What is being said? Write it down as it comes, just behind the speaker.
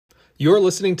You're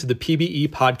listening to the PBE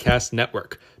Podcast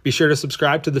Network. Be sure to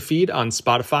subscribe to the feed on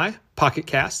Spotify, Pocket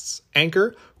Casts,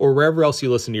 Anchor, or wherever else you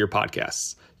listen to your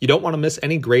podcasts. You don't want to miss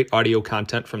any great audio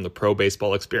content from the pro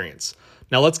baseball experience.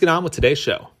 Now let's get on with today's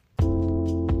show.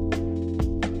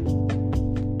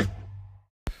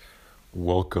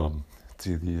 Welcome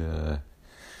to this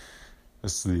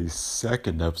is the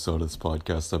second episode of this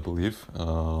podcast, I believe.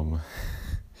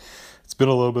 It's been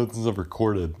a little bit since I've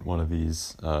recorded one of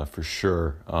these, for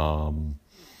sure. I'm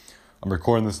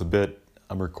recording this a bit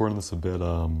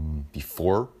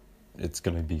before it's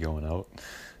going to be going out.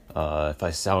 If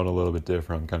I sound a little bit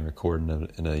different, I'm kind of recording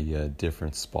it in a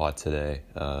different spot today.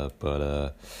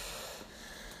 That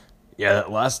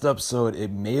last episode,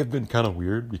 it may have been kind of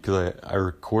weird because I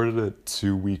recorded it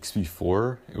 2 weeks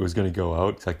before it was going to go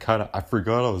out. I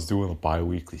forgot I was doing a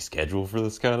bi-weekly schedule for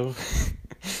this kind of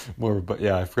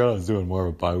I forgot I was doing more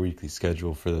of a bi-weekly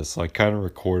schedule for this. So I kind of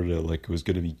recorded it like it was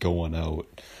going to be going out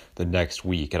the next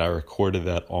week, and I recorded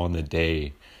that on the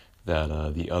day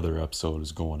that the other episode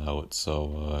is going out.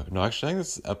 So no, actually I think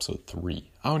this is episode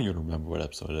 3. I don't even remember what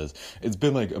episode it is. It's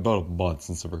been like about a month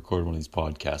since I've recorded one of these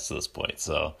podcasts at this point,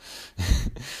 so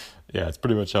yeah, it's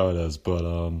pretty much how it is. But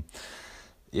a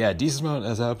decent amount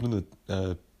has happened in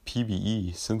the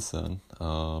PBE since then.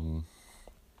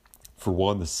 For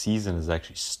one, the season has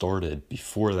actually started.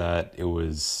 Before that, it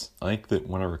was, I think that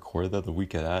when I recorded that, the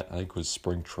week of that, I think it was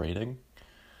spring training.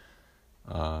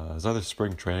 It was either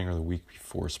spring training or the week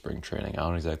before spring training. I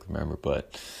don't exactly remember,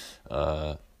 but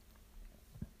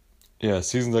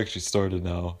season's actually started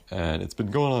now, and it's been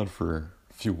going on for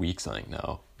a few weeks, I think,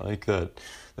 now. I think that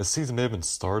the season may have been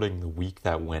starting the week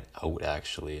that went out,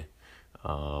 actually.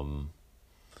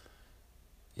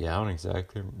 I don't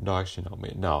exactly... No,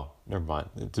 never mind.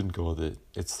 It didn't go with it.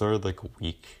 It started like a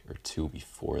week or two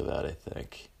before that, I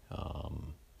think. I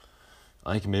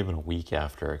think it may have been a week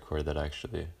after I recorded that,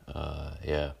 actually.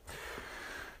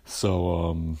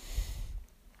 So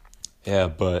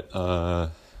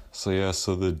the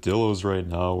Dillos right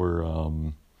now were...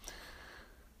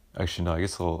 Actually, no, I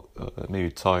guess I'll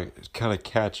maybe kind of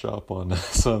catch up on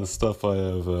some of the stuff I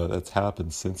have that's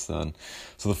happened since then.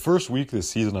 So the first week of the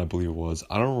season, I believe it was,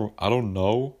 I don't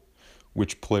know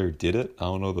which player did it. I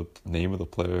don't know the name of the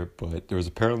player, but there was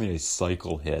apparently a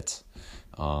cycle hit.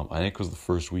 I think it was the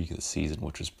first week of the season,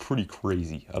 which was pretty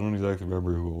crazy. I don't exactly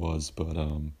remember who it was, but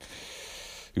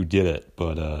who did it.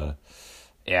 But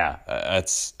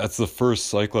that's the first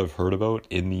cycle I've heard about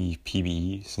in the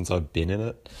PBE since I've been in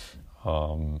it.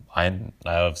 I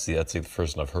obviously that's like the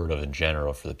first one I've heard of in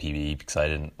general for the PBE, because I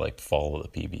didn't follow the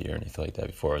PBE or anything like that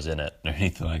before I was in it or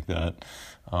anything like that.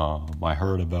 I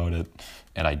heard about it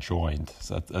and I joined,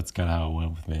 so that's kind of how it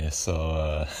went with me.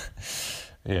 So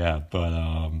it's the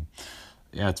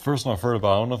first one I've heard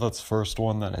about. I don't know if that's the first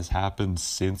one that has happened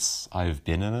since I've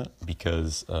been in it,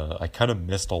 because I kind of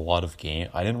missed a lot of games.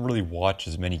 I didn't really watch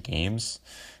as many games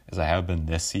as I have been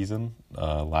this season,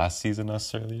 last season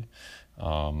necessarily.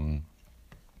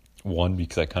 One,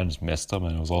 because I kind of just missed them,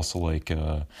 and it was also I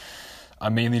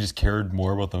mainly just cared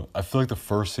more about I feel like the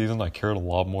first season I cared a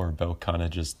lot more about kind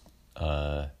of just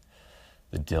the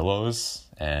Dillos,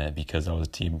 and because I was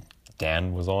a team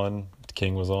Dan was on,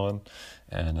 King was on,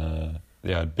 and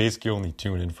I'd basically only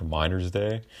tune in for Miners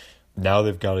Day. Now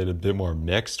they've got it a bit more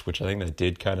mixed, which I think that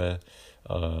did kind of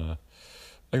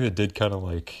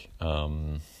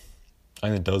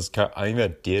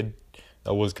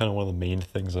that was kind of one of the main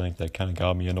things I think that kind of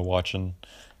got me into watching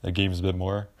the games a bit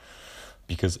more,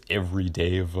 because every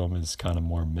day of them is kind of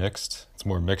more mixed. It's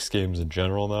more mixed games in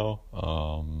general now.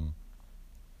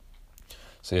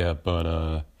 So every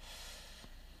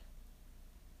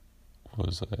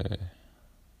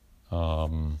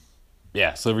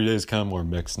day is kind of more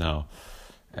mixed now.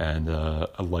 And I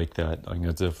like that. I think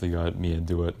that definitely got me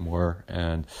into it more.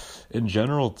 And in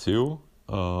general, too,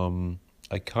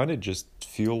 I kind of just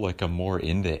feel like I'm more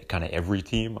into kind of every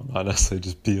team. I'm not necessarily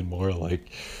just being more like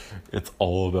it's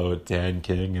all about Dan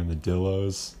King and the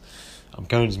Dillos. I'm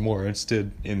kind of just more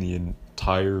interested in the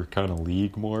entire kind of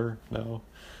league more now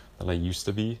than I used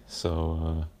to be.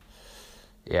 So,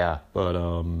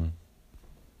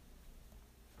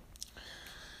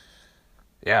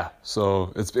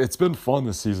 so it's been fun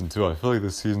this season too. I feel like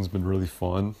this season's been really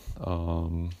fun.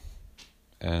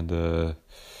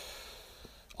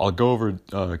 I'll go over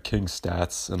King's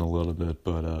stats in a little bit,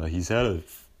 but he's had a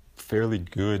fairly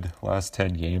good last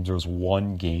 10 games. There was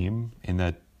one game in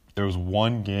that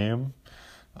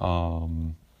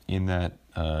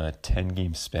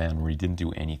 10-game span where he didn't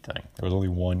do anything. There was only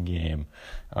one game.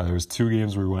 There was 2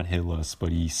 games where he went hitless, but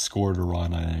he scored a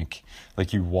run, I think.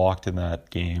 He walked in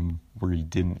that game where he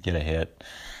didn't get a hit.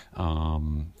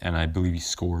 And I believe he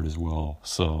scored as well.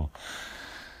 So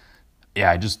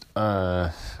yeah,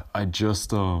 the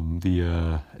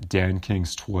Dan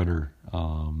King's Twitter,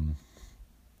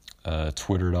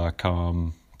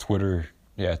 twitter.com /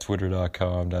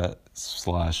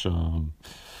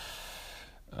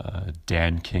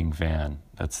 Dan King Van.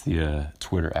 That's the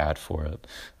Twitter ad for it.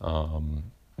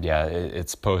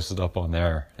 It's posted up on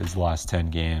there, his last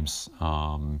 10 games.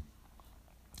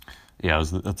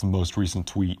 That's the most recent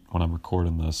tweet when I'm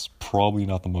recording this. Probably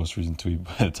not the most recent tweet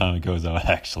by the time it goes out,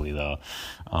 actually, though.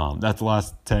 That's the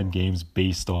last 10 games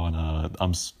based on,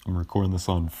 I'm recording this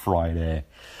on Friday,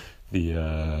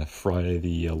 Friday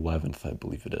the 11th, I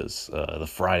believe it is. The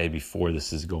Friday before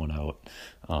this is going out.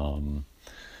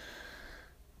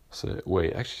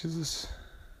 Actually, is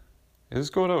this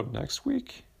going out next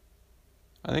week?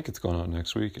 I think it's going out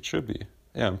next week. It should be.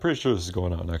 Yeah, I'm pretty sure this is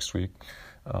going out next week.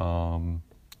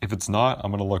 If it's not,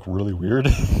 I'm going to look really weird.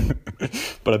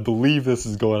 But I believe this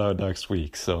is going out next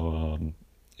week. So,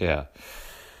 yeah.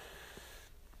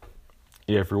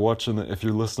 Yeah, if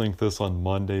you're listening to this on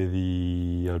Monday,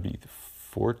 that'd be the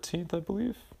 14th, I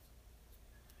believe.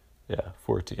 Yeah,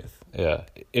 14th. Yeah.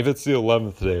 If it's the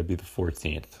 11th today, it'd be the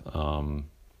 14th.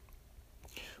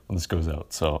 When this goes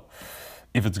out. So,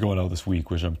 if it's going out this week,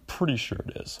 which I'm pretty sure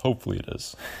it is. Hopefully it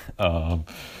is.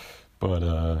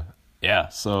 Yeah,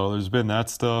 so there's been that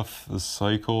stuff. The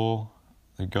cycle,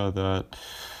 they got that.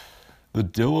 The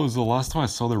Dillos, the last time I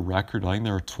saw their record, I think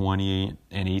they were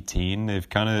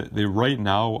 28-18. They right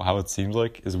now, how it seems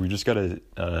like, is we've got to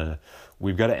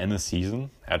end the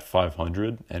season at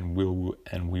 500, and we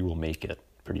will make it,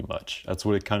 pretty much. That's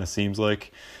what it kind of seems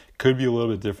like. Could be a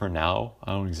little bit different now.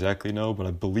 I don't exactly know, but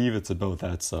I believe it's about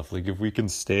that stuff. Like, if we can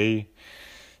stay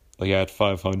at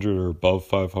 500 or above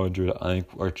 500, I think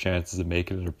our chances of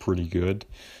making it are pretty good.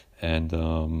 And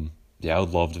I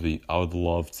would love to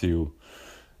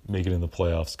make it in the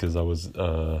playoffs, because I was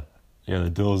the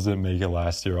Dills didn't make it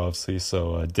last year, obviously.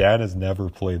 So Dan has never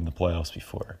played in the playoffs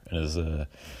before in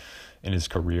his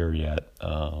career yet.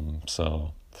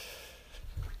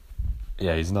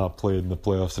 He's not played in the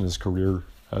playoffs in his career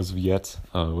as of yet,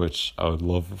 which I would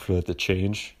love for that to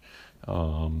change.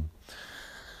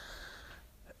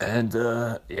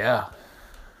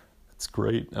 It's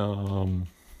great. I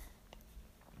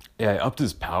upped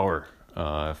his power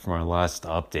from our last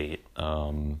update.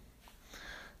 I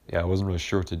wasn't really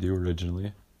sure what to do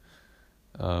originally,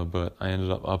 but I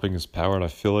ended up upping his power, and I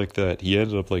feel like that he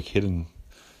ended up he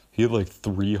had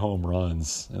 3 home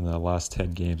runs in the last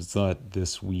 10 games. It's not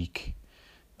this week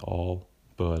all,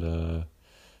 but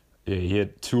he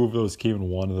had 2 of those came in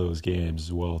one of those games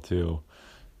as well too.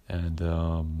 And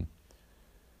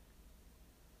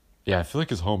I feel like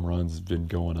his home runs have been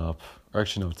going up. Or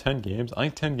actually, no, 10 games. I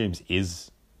think 10 games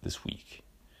is this week,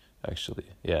 actually.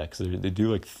 Yeah, because they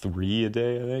do 3 a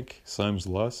day, I think, sometimes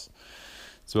less.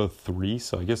 It's about 3,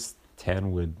 so I guess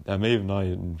 10 that may have not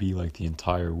even be the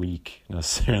entire week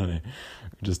necessarily.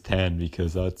 Just 10,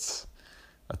 because that's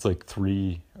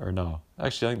 3, or no.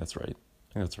 Actually, I think that's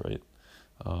right.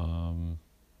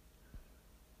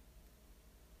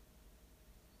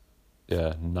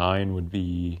 9 would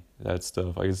be that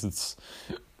stuff. I guess it's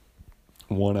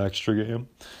 1 extra game.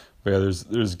 But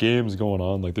there's games going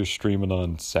on. They're streaming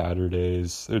on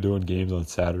Saturdays. They're doing games on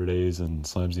Saturdays and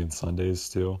sometimes even Sundays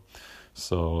too.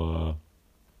 So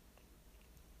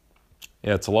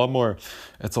it's a lot more.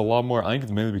 I think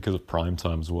it's mainly because of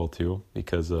primetime as well too.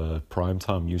 Because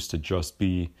primetime used to just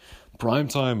be.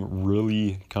 Primetime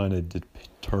really kind of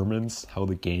determines how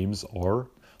the games are.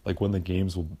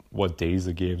 What days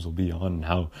the games will be on, and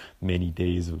how many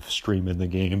days of streaming the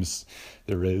games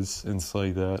there is, and stuff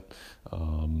like that.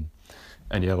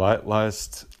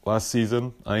 Last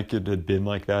season, I think it had been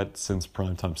like that since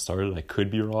primetime started. I could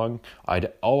be wrong.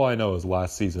 All I know is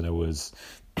last season it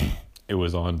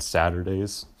was on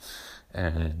Saturdays,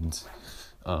 and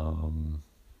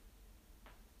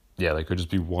it could just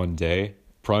be one day.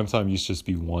 Primetime used to just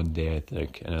be one day, I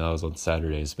think, and that was on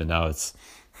Saturdays. But now it's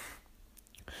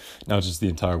just the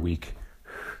entire week,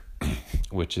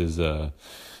 which is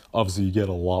obviously you get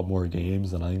a lot more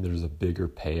games, and I think there's a bigger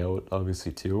payout,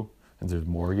 obviously, too, and there's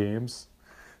more games.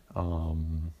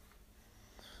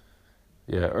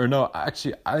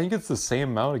 Actually, I think it's the same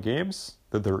amount of games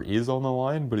that there is on the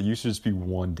line, but it used to just be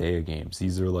one day of games.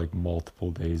 These are multiple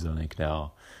days, I think,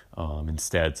 now,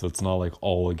 instead. So it's not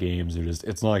all the games are just,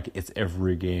 it's not it's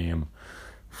every game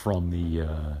from the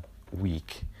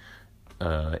week.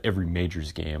 Every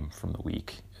majors game from the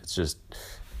week. It's just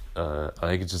I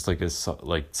think it's just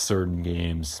certain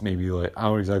games, maybe I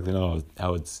don't exactly know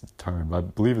how it's termed, but I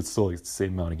believe it's still the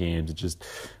same amount of games. It's just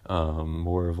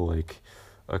more of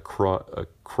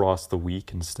across the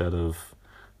week instead of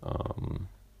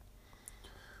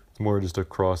it's more just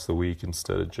across the week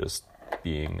instead of just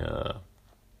being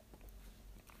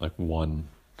like one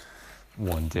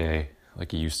day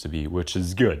like it used to be, which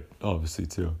is good, obviously,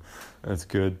 too. That's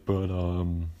good, but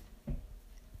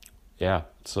yeah,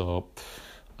 so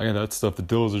I got that stuff. The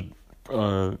Dills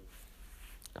are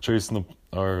chasing the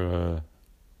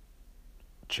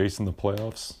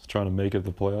playoffs, trying to make it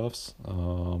the playoffs.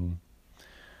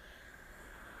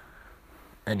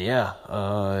 And yeah,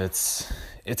 it's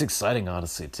exciting,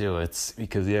 honestly, too. It's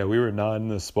because, yeah, we were not in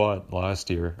this spot last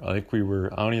year. I think we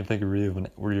were. I don't even think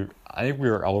I think we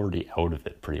were already out of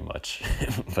it pretty much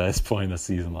by this point in the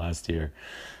season last year.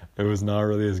 It was not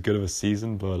really as good of a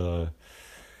season, but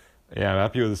yeah, I'm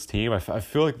happy with this team. I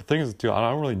feel like the thing is, too, I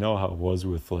don't really know how it was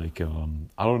with like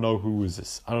I don't know who was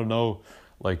this. I don't know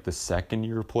like the second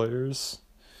year players,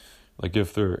 like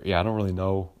if they're I don't really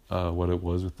know what it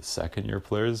was with the second year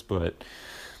players, but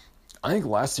I think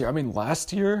last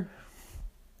year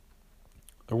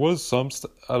there was some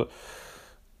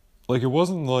like it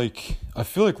wasn't like, I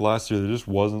feel like last year there just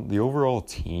wasn't, the overall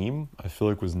team I feel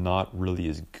like was not really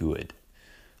as good.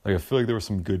 Like I feel like there were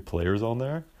some good players on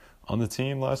the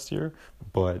team last year,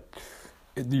 but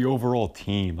the overall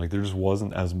team, like there just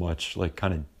wasn't as much like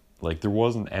kind of like there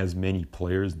wasn't as many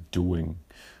players doing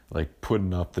like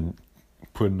putting up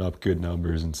good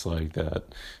numbers and stuff like that.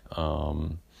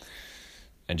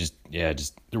 And just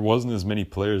there wasn't as many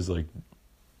players like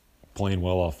playing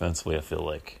well offensively, I feel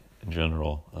like, in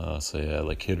general. So yeah,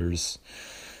 like hitters.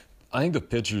 I think the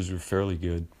pitchers were fairly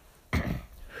good. I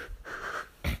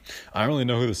don't really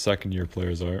know who the second year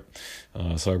players are.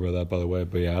 Sorry about that, by the way.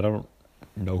 But yeah, I don't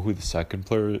know who the second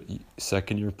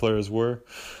year players were.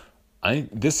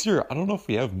 This year, I don't know if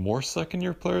we have more second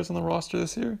year players on the roster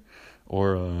this year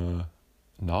or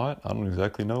not. I don't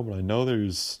exactly know, but I know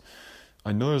there's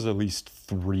at least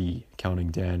 3 counting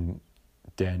Dan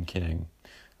King.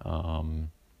 And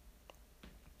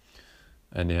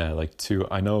yeah, like 2.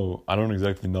 I don't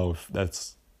exactly know if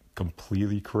that's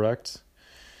completely correct.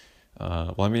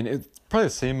 Well, I mean, it's probably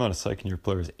the same amount of second year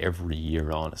players every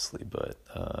year, honestly, but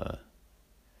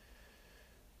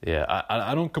yeah,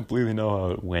 I don't completely know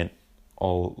how it went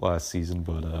all last season,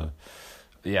 but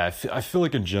yeah, I feel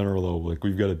like in general though, like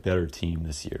we've got a better team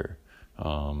this year.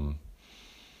 And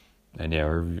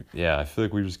yeah, I feel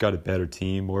like we just got a better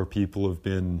team. More people have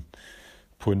been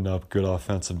putting up good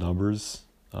offensive numbers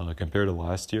compared to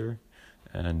last year,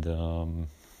 and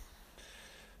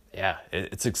yeah,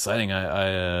 it's exciting.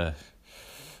 I'm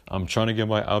trying to get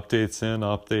my updates in.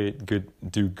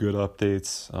 Do good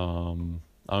updates. I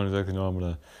don't exactly know. I'm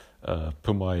gonna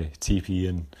put my TP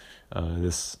in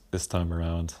this time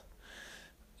around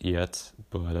yet,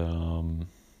 but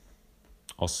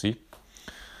I'll see.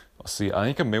 I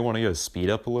think I may want to get a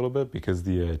speed up a little bit because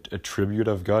the attribute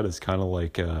I've got is kind of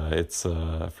like it's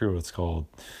I forget what it's called,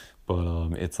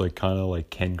 but it's like kind of like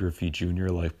Ken Griffey Jr.,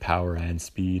 like power and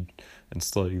speed and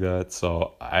stuff like that.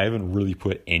 So I haven't really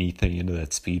put anything into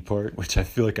that speed part, which I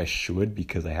feel like I should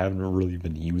because I haven't really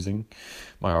been using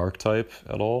my archetype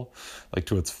at all, like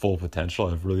to its full potential.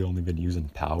 I've really only been using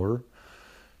power.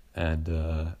 And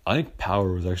I think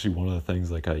power was actually one of the things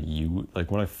like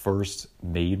like when I first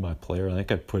made my player, I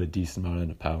think I put a decent amount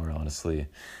into power, honestly,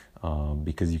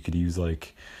 because you could use you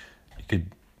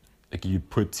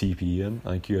put TP in.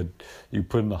 I think you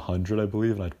put in 100, I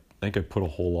believe, and I think I put a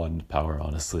whole lot into power,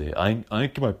 honestly. I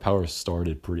think my power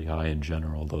started pretty high in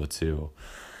general though too,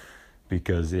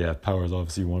 because yeah, power is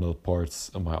obviously one of the parts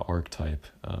of my archetype,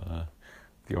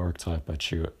 the archetype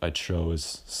I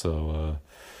chose. So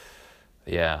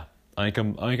yeah, I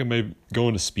think I may go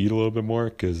into speed a little bit more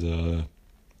because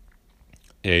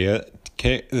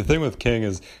King, the thing with King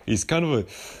is he's kind of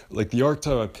like the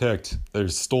archetype I picked.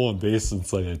 There's stolen base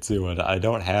inside it too, and I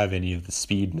don't have any of the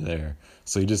speed in there.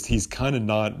 So he's kind of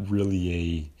not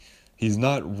really he's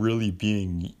not really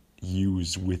being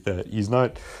used with that. He's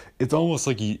not. It's almost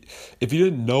like if you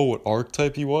didn't know what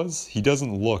archetype he was, he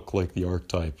doesn't look like the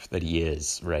archetype that he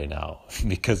is right now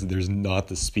because there's not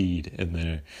the speed in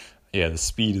there. Yeah, the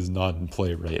speed is not in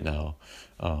play right now.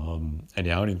 And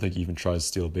yeah, I don't even think he even tries to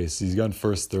steal base. He's gone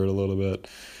first, third a little bit.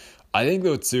 I think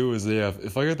though too is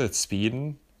if I got that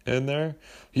speed in there,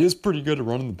 he is pretty good at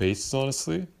running the bases,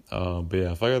 honestly. But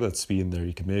yeah, if I got that speed in there,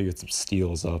 you can maybe get some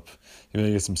steals up. You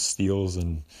may get some steals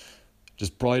and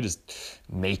probably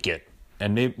make it,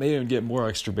 and maybe even get more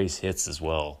extra base hits as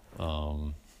well.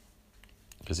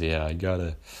 Because yeah,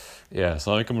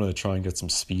 so I think I'm gonna try and get some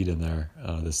speed in there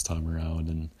this time around,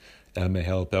 and that may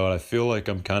help out. I feel like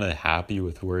I'm kind of happy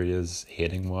with where he is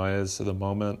hitting wise at the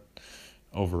moment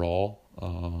overall.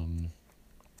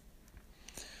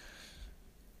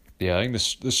 Yeah, I think the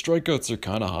strikeouts are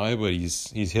kind of high, but he's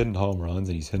hitting home runs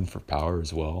and he's hitting for power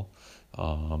as well.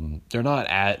 They're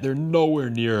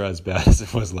nowhere near as bad as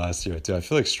it was last year too. I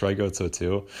feel like strikeouts are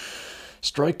too.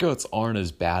 Strikeouts aren't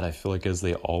as bad, I feel like, as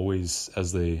they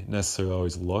necessarily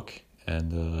always look.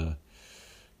 And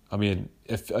I mean,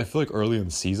 if I feel like early in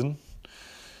the season,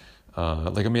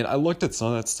 I looked at some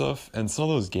of that stuff, and some of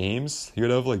those games, he would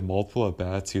have like multiple at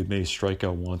bats. He would maybe strike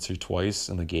out once or twice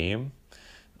in the game.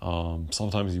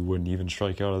 Sometimes he wouldn't even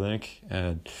strike out, I think.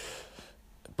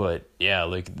 But yeah,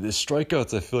 like the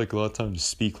strikeouts, I feel like a lot of times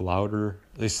speak louder.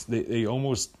 They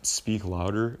almost speak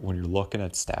louder when you're looking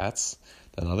at stats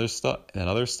than other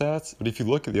stats. But if you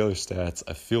look at the other stats,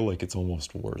 I feel like it's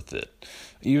almost worth it.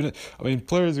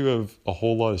 Players who have a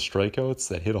whole lot of strikeouts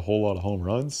that hit a whole lot of home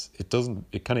runs, it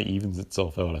kind of evens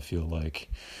itself out. I feel like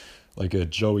a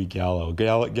Joey Gallo.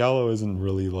 Gallo isn't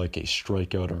really like a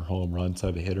strikeout or home run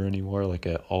type of hitter anymore, like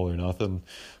a all or nothing.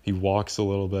 He walks a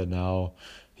little bit now.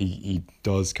 He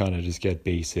does kind of just get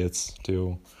base hits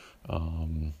too.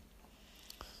 I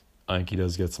think he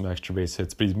does get some extra base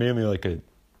hits, but he's mainly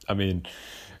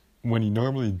when he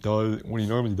normally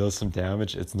does some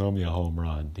damage, it's normally a home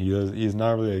run. He's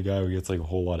not really a guy who gets like a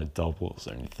whole lot of doubles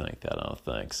or anything like that, I don't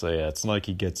think. So yeah, it's not like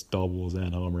he gets doubles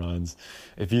and home runs.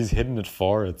 If he's hitting it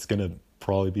far, it's gonna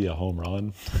probably be a home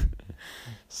run.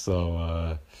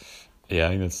 So yeah, I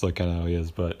think that's like kind of how he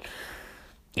is. But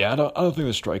yeah, I don't think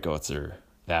the strikeouts are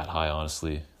that high,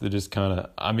 honestly. They're just kind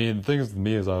of, the thing with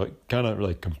me is I kind of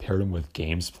like compared them with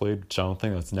games played, which I don't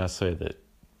think that's necessarily the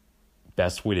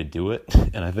best way to do it.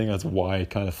 And I think that's why I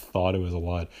kind of thought it was a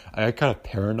lot. I got kind of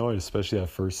paranoid, especially that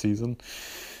first season.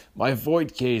 My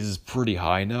void case is pretty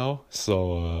high now,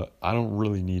 so I don't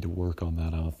really need to work on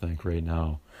that, I don't think, right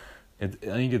now. I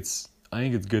think it's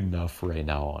good enough for right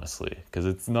now, honestly, because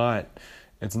it's not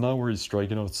where he's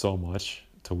striking out so much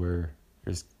to where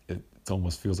it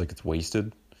almost feels like it's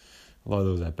wasted, a lot of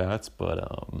those at bats. But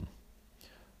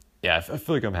yeah, I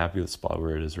feel like I'm happy with the spot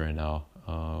where it is right now.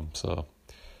 So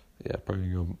yeah, probably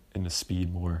gonna go into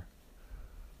speed more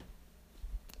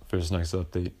for this next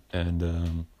update.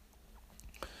 And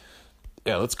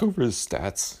yeah, let's go over his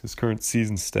stats, his current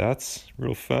season stats,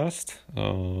 real fast. Got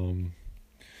him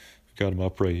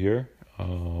up right here.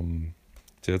 So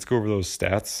let's go over those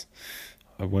stats.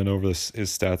 I went over his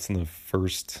stats in the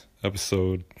first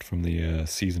episode from the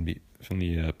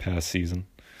past season.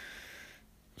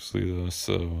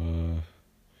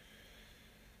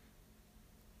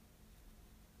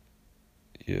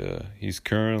 Yeah, he's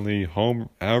currently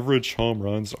average home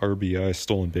runs, RBI,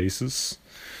 stolen bases.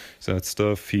 So that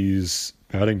stuff, he's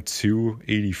batting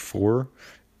 284,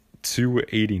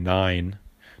 289,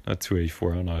 not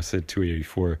 284, I don't know, I said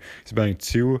 284. He's batting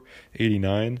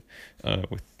 289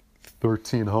 with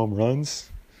 13 home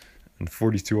runs and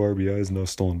 42 RBIs, no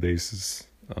stolen bases.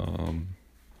 I'm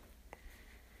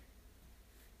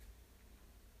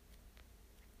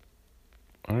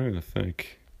trying to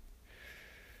think.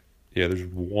 Yeah, there's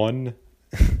one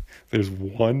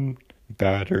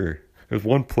batter. There's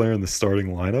one player in the starting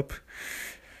lineup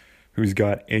who's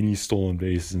got any stolen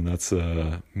bases, and that's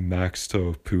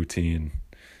Maxto Poutine.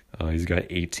 He's got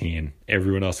 18.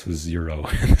 Everyone else has 0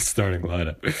 in the starting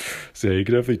lineup. So yeah, you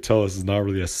can definitely tell this is not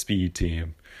really a speed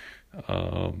team.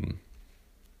 But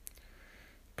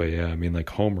yeah, like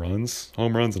home runs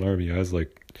and RBIs,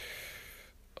 like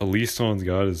at least someone's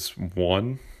got is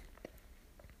 1.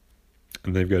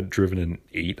 And they've got driven in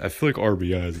 8. I feel like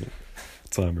RBIs at the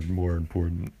time are more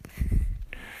important.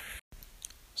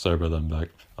 Sorry about that, I'm back.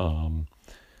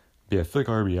 Yeah, I feel like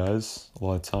RBIs a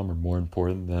lot of time are more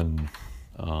important than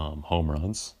home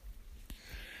runs.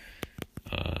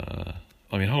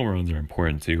 Home runs are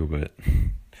important too, but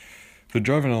if they're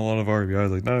driving a lot of RBIs,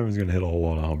 like not everyone's gonna hit a whole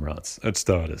lot of home runs. That's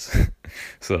how it is.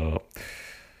 So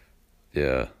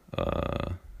yeah,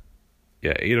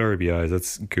 8 RBIs,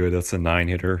 that's good. That's a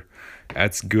 9-hitter.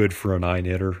 That's good for a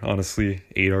 9-hitter, honestly.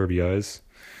 8 RBIs.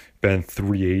 Batting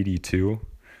 382.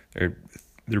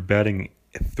 They're batting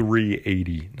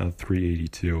 380, not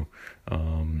 382.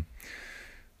 And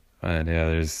yeah,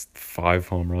 there's 5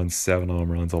 home runs, 7 home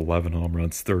runs, 11 home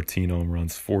runs, 13 home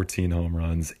runs, 14 home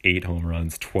runs, 8 home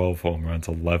runs, 12 home runs,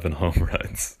 11 home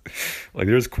runs. Like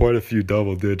there's quite a few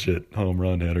double-digit home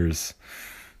run hitters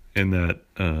in that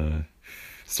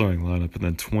starting lineup. And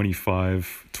then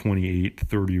 25, 28,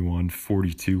 31,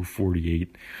 42,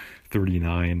 48,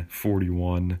 39,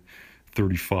 41,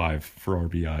 35 for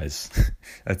RBIs.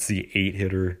 That's the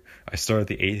 8-hitter. I started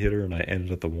the 8-hitter and I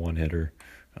ended at the 1-hitter.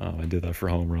 I did that for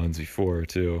home runs before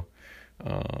too.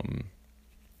 And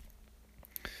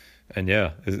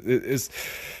yeah,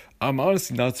 I'm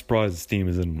honestly not surprised this team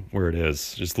is in where it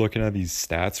is. Just looking at these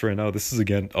stats right now, this is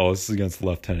against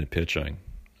left-handed pitching.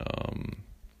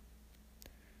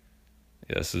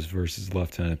 This is versus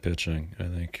left-handed pitching, I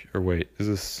think. Or wait, is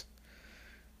this?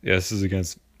 Yeah, this is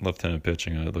against left-handed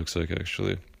pitching, it looks like,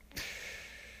 actually.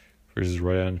 Versus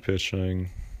right-handed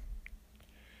pitching.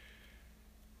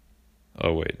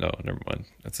 Oh, wait, no, never mind.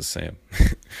 That's the same.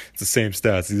 It's the same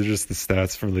stats. These are just the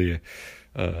stats for the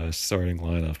starting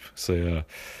lineup. So, yeah.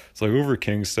 It's like over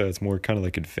King's stats, more kind of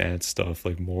like advanced stuff,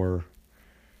 like more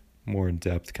in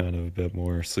depth, kind of a bit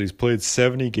more. So he's played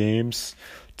 70 games.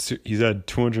 He's had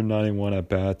 291 at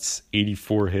bats,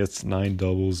 84 hits, 9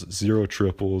 doubles, 0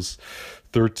 triples,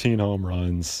 13 home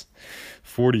runs,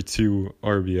 42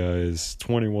 RBIs,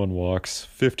 21 walks,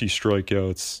 50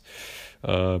 strikeouts,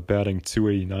 batting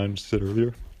 .289, said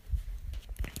earlier.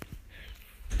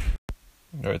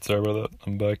 All right, sorry about that.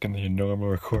 I'm back in the normal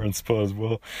recording spot as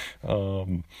well.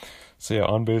 So yeah,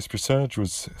 on base percentage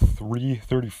was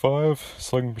 .335,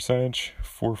 slugging percentage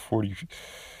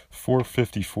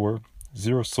 454,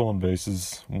 0 stolen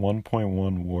bases,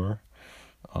 1.1 WAR.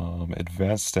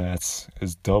 Advanced stats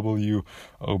is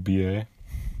WOBA,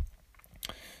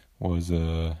 was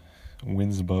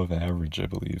wins above average, I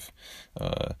believe.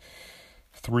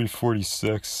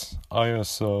 346.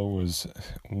 ISO was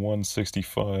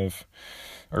 165,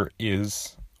 or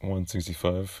is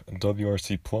 165.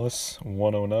 WRC plus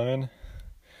 109.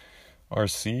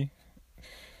 RC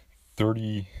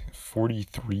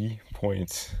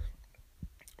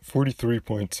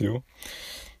 43.2.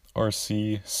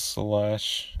 RC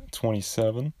slash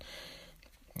 27.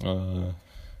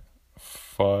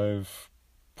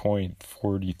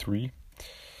 5.43.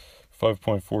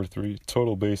 5.43.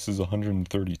 Total bases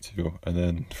 132. And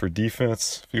then for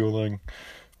defense, fielding,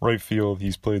 right field,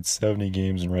 he's played 70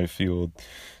 games in right field.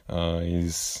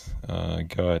 He's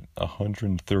got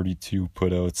 132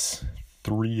 putouts,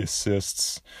 3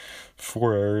 assists,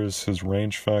 4 errors. His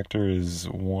range factor is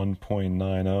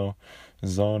 1.90.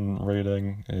 Zone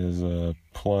rating is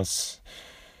plus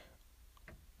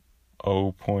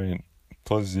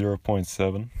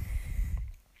 0.7.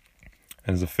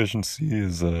 And his efficiency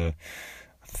is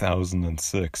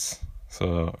 1,006.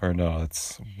 So, or no,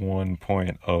 it's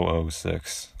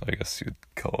 1.006. I guess you'd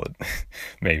call it.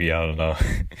 Maybe, I don't know.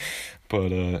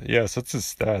 But yeah, so that's his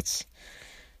stats.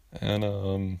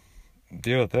 And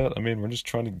yeah, we're just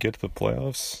trying to get to the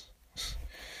playoffs.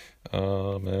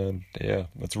 And yeah,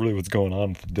 that's really what's going on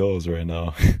with the Dills right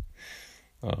now.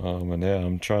 And yeah,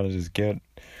 I'm trying to just get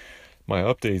my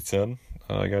updates in.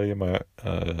 I gotta get my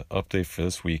update for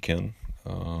this weekend.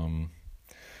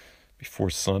 Before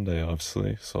Sunday,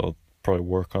 obviously, so I'll probably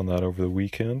work on that over the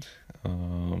weekend.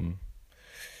 We'll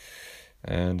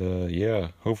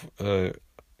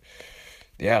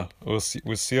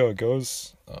see how it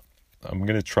goes. I'm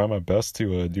gonna try my best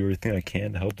to do everything I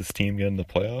can to help this team get in the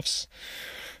playoffs.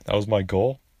 That was my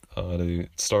goal to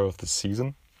start off the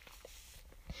season,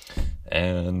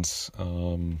 and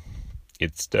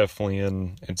it's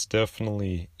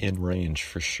definitely in range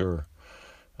for sure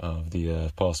of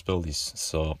the possibilities.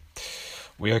 So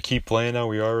we gotta keep playing how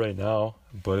we are right now,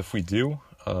 but if we do,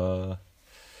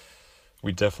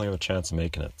 we definitely have a chance of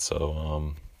making it.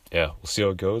 So yeah, we'll see how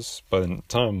it goes. By the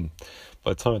time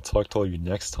I talk to all you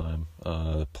next time,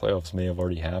 the playoffs may have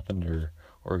already happened, or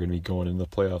going to be going into the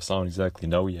playoffs. I don't exactly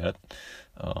know yet.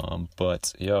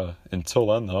 But yeah, until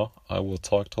then though, I will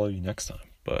talk to all you next time.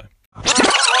 Bye.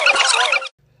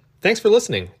 Thanks for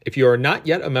listening. If you are not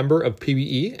yet a member of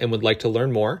PBE and would like to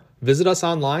learn more, visit us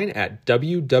online at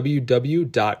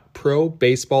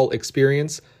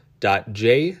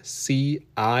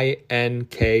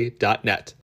www.probaseballexperience.jcink.net.